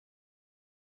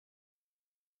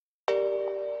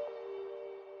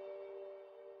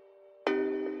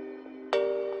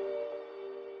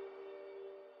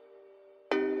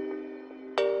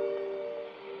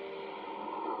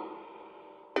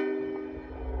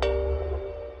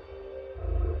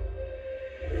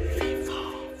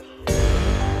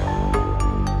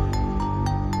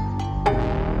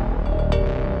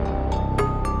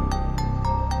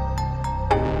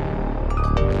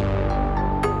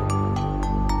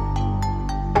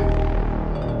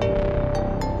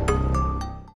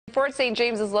Fort St.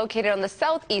 James is located on the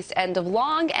southeast end of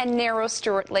long and narrow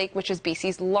Stewart Lake, which is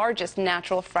BC's largest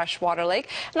natural freshwater lake,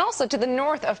 and also to the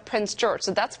north of Prince George.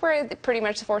 So that's where pretty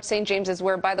much Fort St. James is,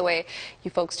 where, by the way,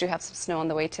 you folks do have some snow on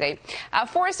the way today.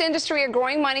 Forest industry, a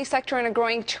growing mining sector, and a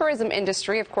growing tourism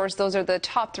industry. Of course, those are the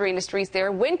top three industries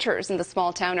there. Winters in the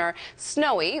small town are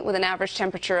snowy, with an average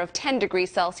temperature of 10 degrees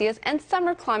Celsius, and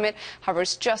summer climate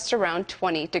hovers just around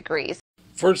 20 degrees.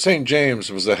 Fort St.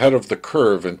 James was ahead of the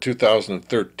curve in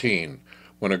 2013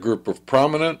 when a group of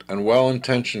prominent and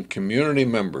well-intentioned community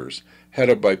members,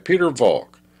 headed by Peter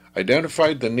Volk,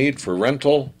 identified the need for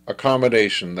rental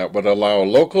accommodation that would allow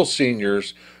local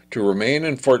seniors to remain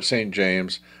in Fort St.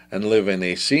 James and live in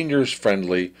a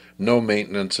seniors-friendly,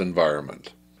 no-maintenance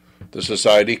environment. The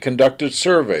Society conducted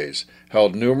surveys,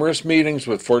 held numerous meetings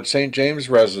with Fort St. James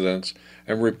residents,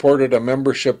 and reported a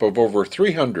membership of over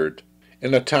 300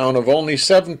 in a town of only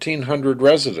 1,700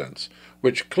 residents,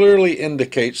 which clearly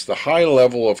indicates the high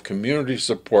level of community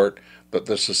support that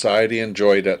the Society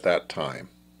enjoyed at that time.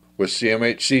 With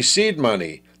CMHC seed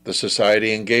money, the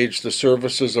Society engaged the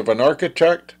services of an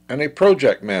architect and a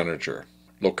project manager,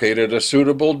 located a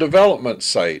suitable development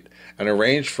site, and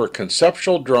arranged for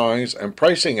conceptual drawings and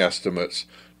pricing estimates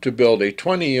to build a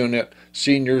 20-unit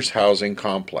seniors housing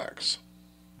complex.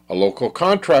 A local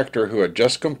contractor who had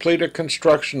just completed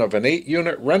construction of an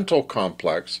 8-unit rental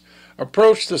complex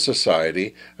approached the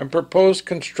Society and proposed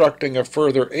constructing a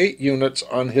further 8 units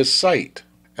on his site,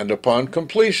 and upon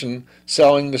completion,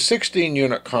 selling the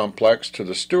 16-unit complex to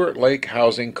the Stewart Lake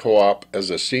Housing Co-op as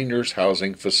a seniors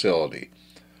housing facility.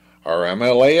 Our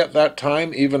MLA at that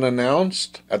time even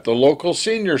announced at the local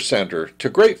senior center, to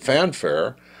great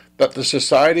fanfare, that the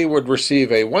Society would receive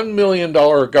a $1 million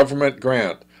government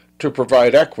grant to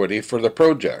provide equity for the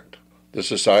project. The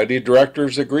Society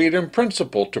directors agreed in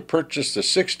principle to purchase the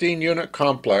 16-unit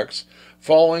complex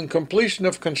following completion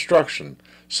of construction,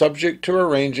 subject to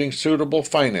arranging suitable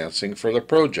financing for the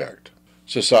project.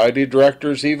 Society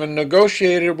directors even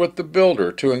negotiated with the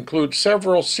builder to include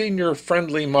several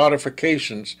senior-friendly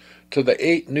modifications to the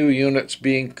 8 new units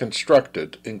being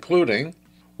constructed, including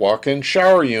walk-in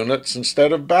shower units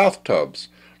instead of bathtubs,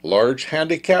 large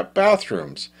handicap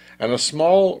bathrooms, and a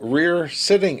small rear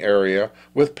sitting area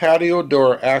with patio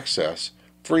door access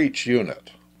for each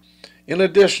unit. In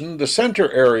addition, the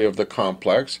center area of the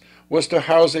complex was to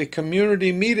house a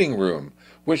community meeting room,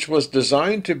 which was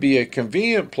designed to be a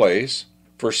convenient place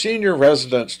for senior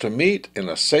residents to meet in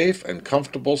a safe and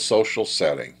comfortable social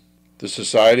setting. The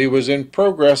Society was in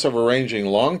progress of arranging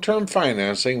long-term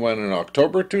financing when in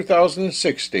October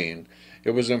 2016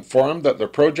 it was informed that the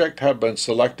project had been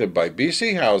selected by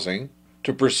BC Housing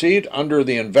to proceed under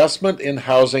the Investment in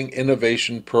Housing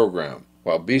Innovation Program.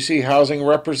 While BC Housing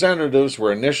representatives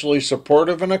were initially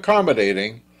supportive and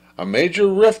accommodating, a major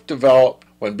rift developed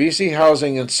when BC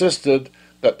Housing insisted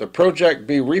that the project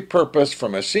be repurposed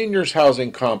from a seniors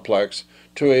housing complex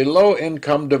to a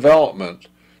low-income development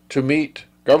to meet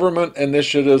government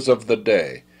initiatives of the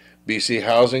day. BC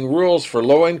Housing rules for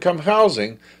low-income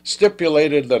housing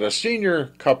stipulated that a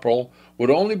senior couple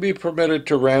would only be permitted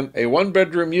to rent a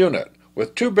 1-bedroom unit,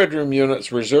 with 2-bedroom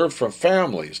units reserved for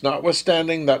families,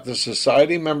 notwithstanding that the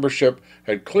Society membership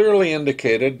had clearly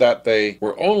indicated that they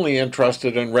were only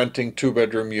interested in renting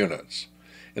 2-bedroom units.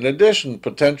 In addition,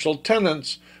 potential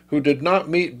tenants who did not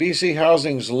meet BC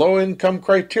Housing's low-income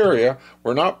criteria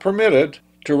were not permitted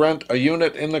to rent a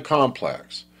unit in the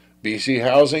complex. BC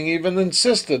Housing even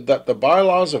insisted that the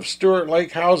bylaws of Stewart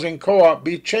Lake Housing Co-op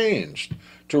be changed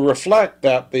to reflect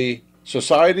that the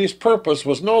Society's purpose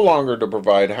was no longer to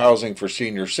provide housing for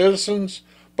senior citizens,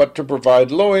 but to provide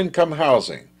low-income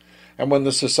housing. And when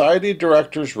the Society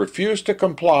directors refused to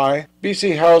comply,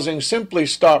 BC Housing simply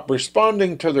stopped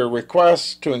responding to their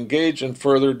requests to engage in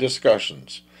further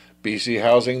discussions. BC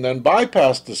Housing then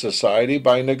bypassed the Society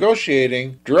by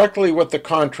negotiating directly with the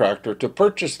contractor to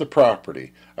purchase the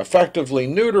property, effectively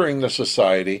neutering the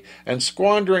Society and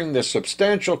squandering the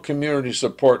substantial community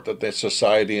support that the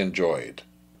Society enjoyed.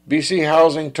 BC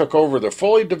Housing took over the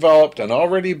fully developed and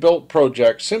already built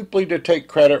project simply to take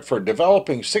credit for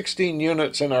developing 16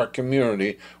 units in our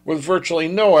community with virtually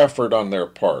no effort on their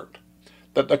part.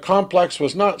 That the complex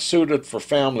was not suited for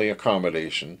family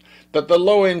accommodation, that the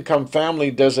low-income family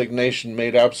designation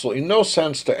made absolutely no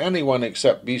sense to anyone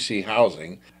except BC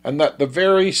Housing, and that the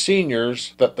very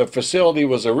seniors that the facility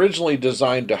was originally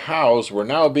designed to house were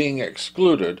now being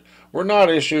excluded were not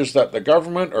issues that the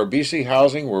government or BC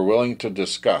Housing were willing to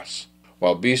discuss.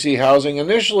 While BC Housing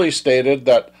initially stated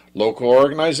that local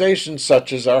organizations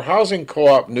such as our housing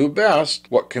co-op knew best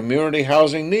what community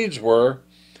housing needs were,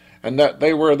 and that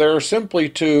they were there simply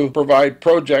to provide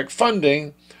project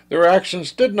funding, Their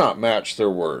actions did not match their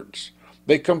words.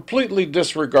 They completely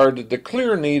disregarded the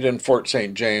clear need in Fort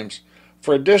St. James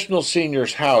for additional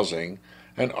seniors housing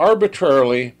and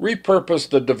arbitrarily repurposed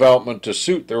the development to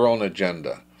suit their own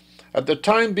agenda. At the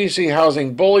time BC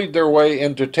Housing bullied their way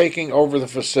into taking over the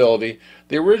facility,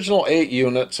 the original 8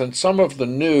 units and some of the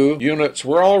new units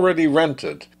were already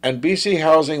rented, and BC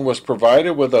Housing was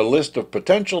provided with a list of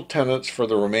potential tenants for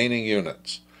the remaining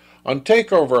units. On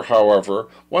takeover, however,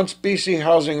 once BC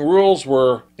Housing rules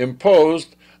were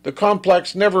imposed, the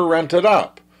complex never rented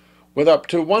up, with up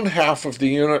to 1/2 of the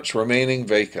units remaining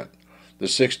vacant. The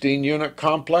 16-unit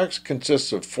complex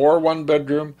consists of 4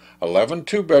 one-bedroom, 11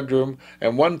 two-bedroom,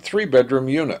 and 1 three-bedroom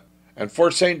unit, and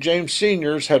Fort St. James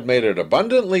seniors had made it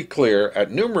abundantly clear at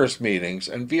numerous meetings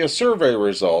and via survey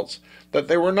results that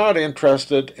they were not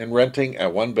interested in renting a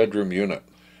one-bedroom unit.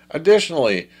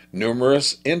 Additionally,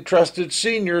 numerous interested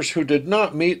seniors who did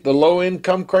not meet the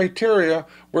low-income criteria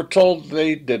were told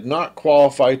they did not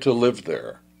qualify to live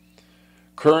there.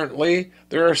 Currently,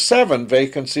 there are 7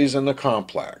 vacancies in the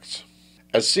complex,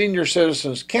 as senior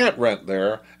citizens can't rent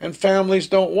there and families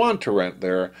don't want to rent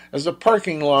there, as the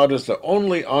parking lot is the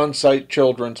only on-site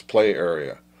children's play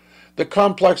area. The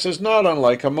complex is not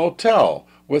unlike a motel,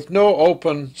 with no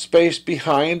open space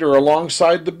behind or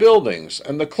alongside the buildings,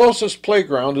 and the closest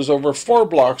playground is over 4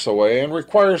 blocks away and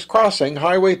requires crossing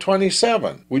Highway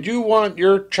 27. Would you want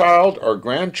your child or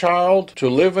grandchild to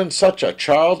live in such a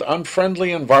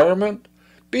child-unfriendly environment?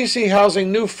 BC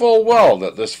Housing knew full well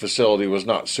that this facility was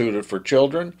not suited for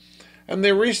children, and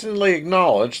they recently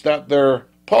acknowledged that their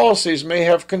policies may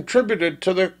have contributed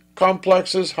to the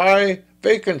complex's high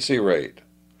vacancy rate.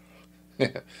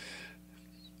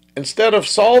 Instead of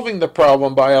solving the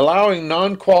problem by allowing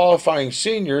non-qualifying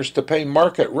seniors to pay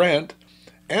market rent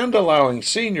and allowing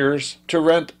seniors to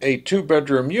rent a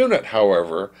 2-bedroom unit,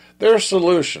 however, their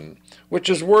solution, which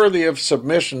is worthy of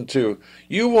submission to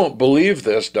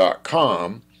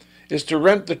youwon'tbelievethis.com, is to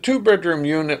rent the 2-bedroom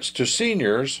units to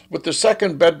seniors with the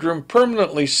 2nd bedroom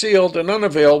permanently sealed and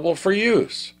unavailable for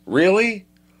use. Really?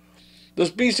 Does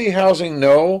BC Housing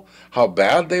know how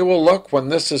bad they will look when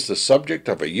this is the subject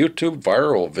of a YouTube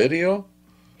viral video?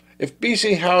 If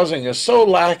BC Housing is so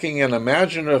lacking in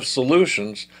imaginative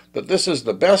solutions that this is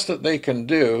the best that they can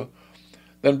do,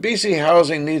 then BC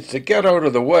Housing needs to get out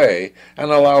of the way and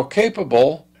allow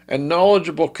capable and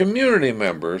knowledgeable community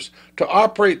members to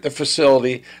operate the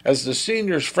facility as the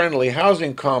seniors-friendly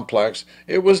housing complex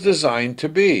it was designed to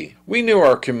be. We knew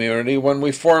our community when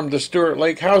we formed the Stuart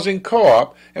Lake Housing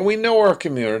Co-op, and we know our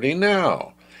community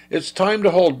now. It's time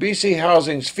to hold BC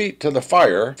Housing's feet to the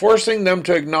fire, forcing them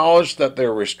to acknowledge that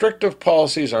their restrictive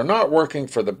policies are not working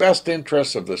for the best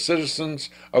interests of the citizens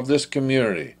of this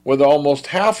community. With almost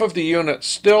half of the units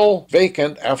still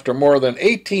vacant after more than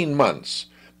 18 months,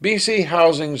 BC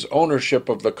Housing's ownership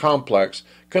of the complex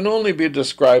can only be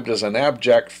described as an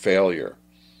abject failure.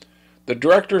 The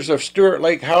directors of Stuart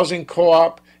Lake Housing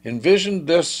Co-op envisioned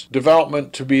this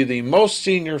development to be the most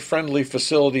senior-friendly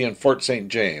facility in Fort St.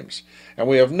 James, and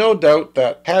we have no doubt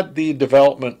that had the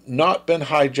development not been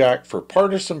hijacked for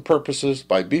partisan purposes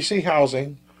by BC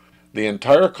Housing, the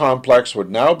entire complex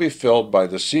would now be filled by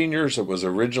the seniors it was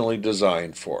originally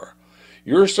designed for.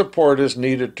 Your support is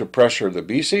needed to pressure the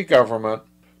BC government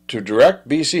to direct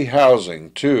BC Housing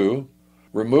to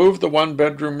remove the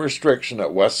 1-bedroom restriction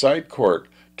at Westside Court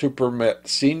to permit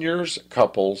seniors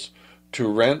couples to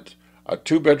rent a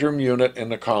 2-bedroom unit in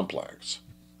the complex.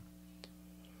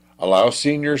 Allow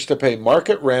seniors to pay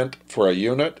market rent for a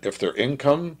unit if their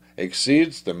income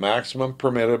exceeds the maximum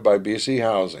permitted by BC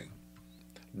Housing.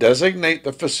 Designate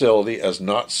the facility as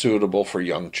not suitable for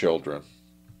young children.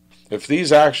 If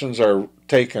these actions are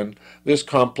taken, this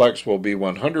complex will be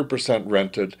 100%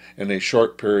 rented in a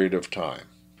short period of time.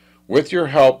 With your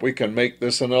help, we can make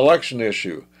this an election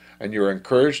issue, and you're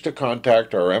encouraged to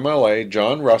contact our MLA,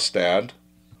 John Rustad,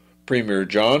 Premier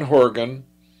John Horgan,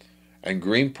 and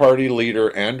Green Party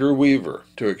leader Andrew Weaver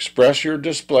to express your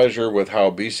displeasure with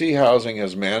how BC Housing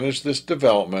has managed this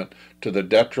development to the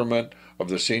detriment of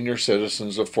the senior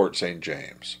citizens of Fort St.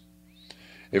 James.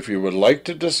 If you would like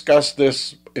to discuss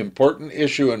this important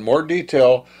issue in more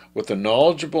detail with the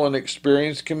knowledgeable and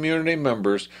experienced community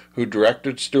members who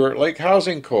directed Stuart Lake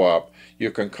Housing Co-op, you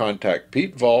can contact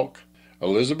Pete Volk,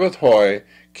 Elizabeth Hoy,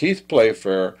 Keith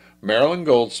Playfair, Marilyn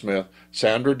Goldsmith,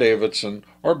 Sandra Davidson,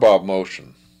 or Bob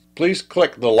Motion. Please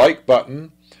click the like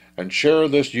button and share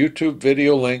this YouTube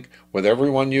video link with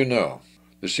everyone you know.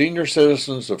 The senior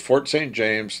citizens of Fort St.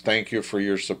 James thank you for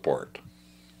your support.